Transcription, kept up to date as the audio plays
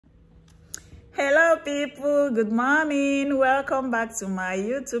Hello people, good morning. Welcome back to my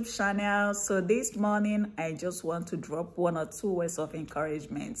YouTube channel. So this morning I just want to drop one or two words of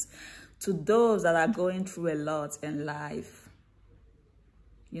encouragement to those that are going through a lot in life.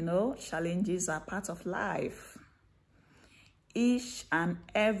 You know, challenges are part of life. Each and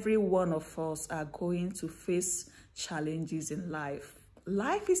every one of us are going to face challenges in life.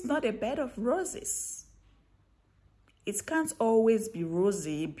 Life is not a bed of roses. It can't always be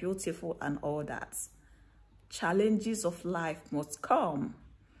rosy, beautiful, and all that. Challenges of life must come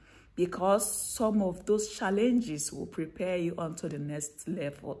because some of those challenges will prepare you onto the next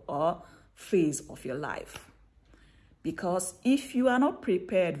level or phase of your life. Because if you are not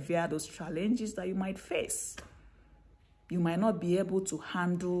prepared via those challenges that you might face, you might not be able to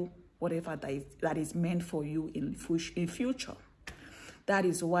handle whatever that is meant for you in future. That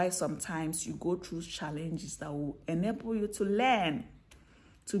is why sometimes you go through challenges that will enable you to learn,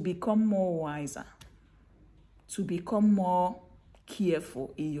 to become more wiser, to become more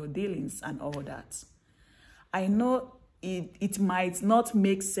careful in your dealings and all that. I know it might not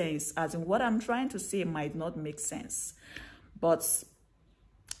make sense, as in what I'm trying to say might not make sense. But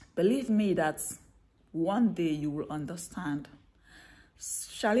believe me that one day you will understand.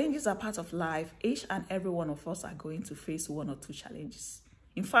 Challenges are part of life. Each and every one of us are going to face one or two challenges.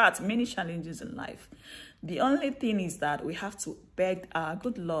 In fact, many challenges in life. The only thing is that we have to beg our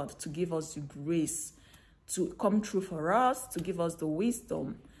good Lord to give us the grace to come through for us, to give us the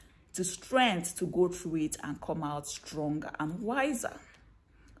wisdom, the strength to go through it and come out stronger and wiser.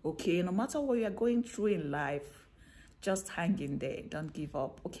 Okay, no matter what you are going through in life, just hang in there. Don't give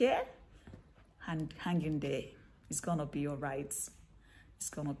up, okay? And hang in there. It's gonna be all right. It's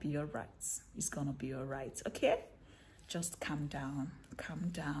gonna be all right. It's gonna be all right. Okay? Just calm down. Calm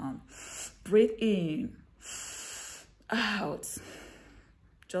down. Breathe in. Out.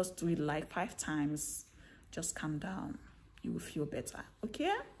 Just do it like 5 times. Just calm down. You will feel better.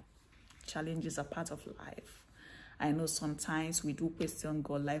 Okay? Challenges are part of life. I know sometimes we do question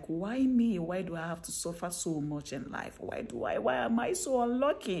God, like, why me? Why do I have to suffer so much in life? Why am I so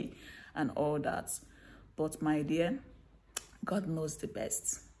unlucky? And all that. But my dear, God knows the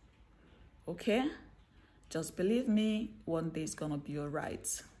best. Okay? Just believe me, one day it's gonna be all right.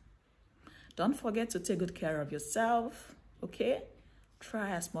 Don't forget to take good care of yourself. Okay?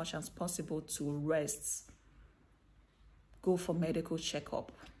 Try as much as possible to rest. Go for medical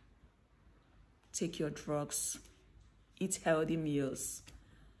checkup. Take your drugs. Eat healthy meals.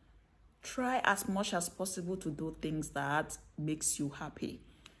 Try as much as possible to do things that makes you happy.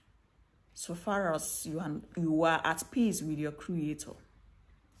 So far as you are at peace with your Creator,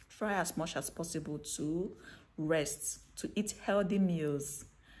 try as much as possible to rest, to eat healthy meals,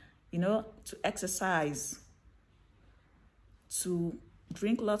 you know, to exercise, to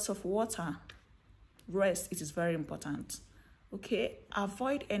drink lots of water. Rest, it is very important. Okay?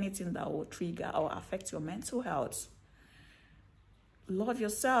 Avoid anything that will trigger or affect your mental health. Love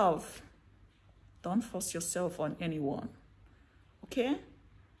yourself. Don't force yourself on anyone. Okay?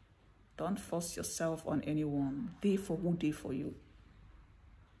 Don't force yourself on anyone. They for who they for you.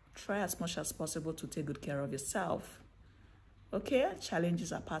 Try as much as possible to take good care of yourself. Okay?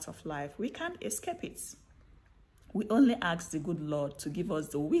 Challenges are part of life. We can't escape it. We only ask the good Lord to give us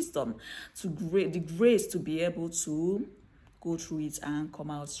the wisdom, the grace to be able to go through it and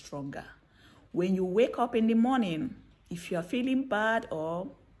come out stronger. When you wake up in the morning, if you are feeling bad or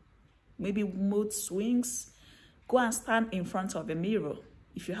maybe mood swings, go and stand in front of a mirror.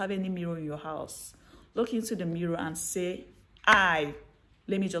 If you have any mirror in your house, look into the mirror and say, let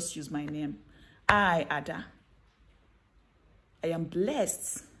me just use my name. I, Ada. I am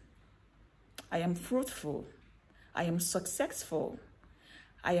blessed. I am fruitful. I am successful.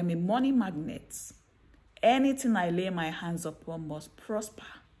 I am a money magnet. Anything I lay my hands upon must prosper.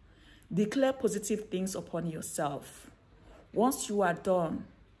 Declare positive things upon yourself. Once you are done,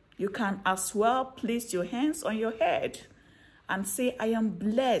 you can as well place your hands on your head and say, I am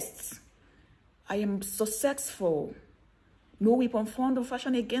blessed. I am successful. No weapon formed or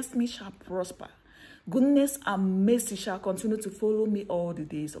fashioned against me shall prosper. Goodness and mercy shall continue to follow me all the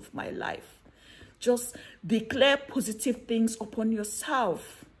days of my life. Just declare positive things upon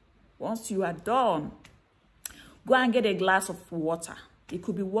yourself. Once you are done, go and get a glass of water. It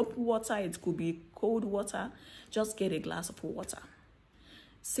could be warm water, it could be cold water. Just get a glass of water.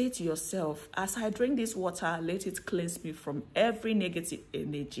 Say to yourself, as I drink this water, let it cleanse me from every negative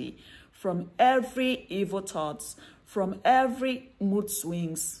energy, from every evil thoughts, from every mood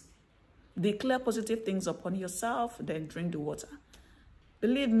swings. Declare positive things upon yourself, then drink the water.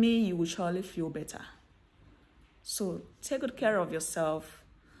 Believe me, you will surely feel better. So take good care of yourself.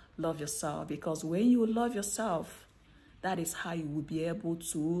 love yourself, because when you love yourself, that is how you will be able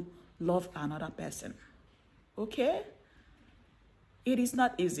to love another person. Okay? It is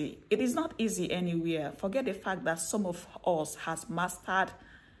not easy. It is not easy anywhere. Forget the fact that some of us has mastered,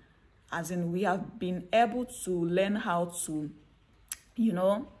 as in we have been able to learn how to,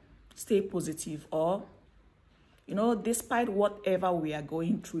 stay positive, or, despite whatever we are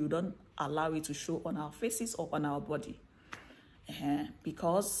going through, don't allow it to show on our faces or on our body.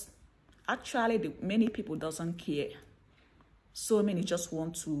 Because actually many people doesn't care. So many just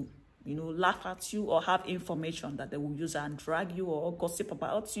want to, laugh at you or have information that they will use and drag you or gossip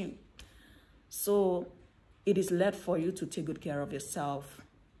about you. So it is left for you to take good care of yourself.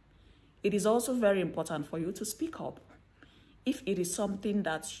 It is also very important for you to speak up. If it is something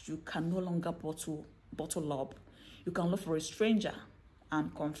that you can no longer bottle up, you can look for a stranger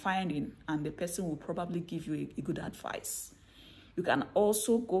and confide in, and the person will probably give you a good advice. You can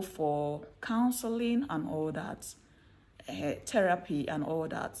also go for counseling and all that, therapy and all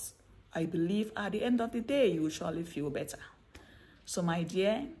that. I believe at the end of the day, you will surely feel better. So my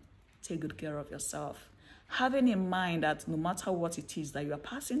dear, take good care of yourself. Having in mind that no matter what it is that you are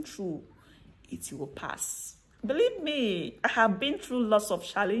passing through, it will pass. Believe me, I have been through lots of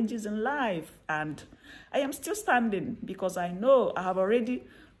challenges in life, and I am still standing because I know I have already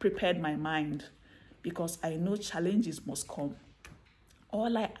prepared my mind, because I know challenges must come.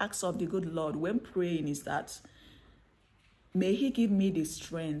 All I ask of the good Lord when praying is that may He give me the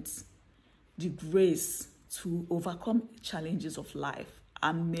strength, the grace to overcome challenges of life.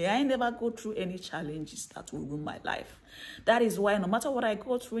 And may I never go through any challenges that will ruin my life. That is why no matter what I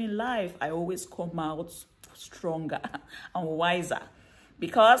go through in life, I always come out stronger and wiser.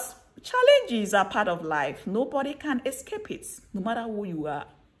 Because challenges are part of life. Nobody can escape it, no matter who you are.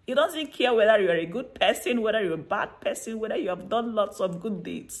 It doesn't care whether you're a good person, whether you're a bad person, whether you have done lots of good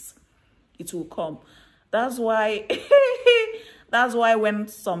deeds. It will come. That's why when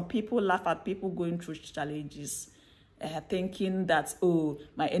some people laugh at people going through challenges, thinking that, oh,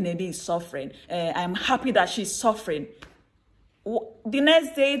 my enemy is suffering, I'm happy that she's suffering. The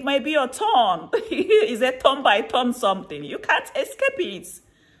next day, it might be your turn. It's a turn by turn something. You can't escape it.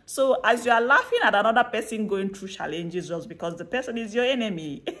 So as you are laughing at another person going through challenges just because the person is your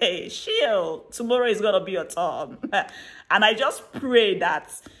enemy, hey, chill. Tomorrow is going to be your turn. And I just pray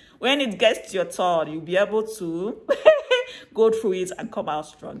that when it gets to your turn, you'll be able to go through it and come out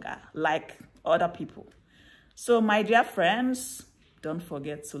stronger like other people. So my dear friends, don't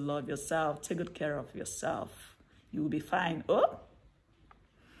forget to love yourself. Take good care of yourself. You will be fine. Oh,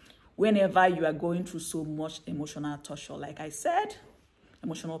 whenever you are going through so much emotional torture, like I said,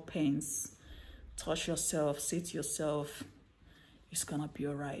 emotional pains, touch yourself, say to yourself, it's gonna be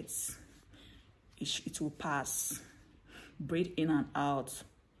all right. It will pass. Breathe in and out.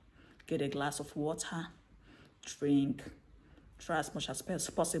 Get a glass of water, drink. Try as much as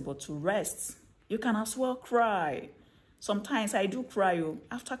possible to rest. You can as well cry. Sometimes I do cry.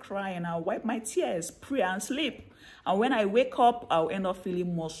 After crying, I'll wipe my tears, pray and sleep. And when I wake up, I'll end up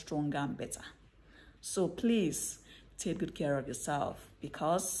feeling more stronger and better. So please, take good care of yourself,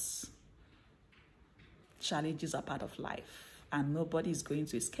 because challenges are part of life and nobody is going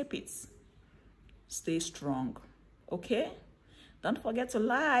to escape it. Stay strong, okay? Don't forget to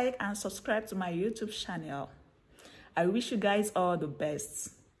like and subscribe to my YouTube channel. I wish you guys all the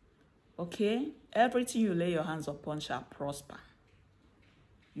best, okay? Everything you lay your hands upon shall prosper.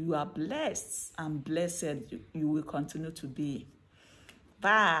 You are blessed, and blessed you will continue to be.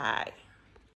 Bye.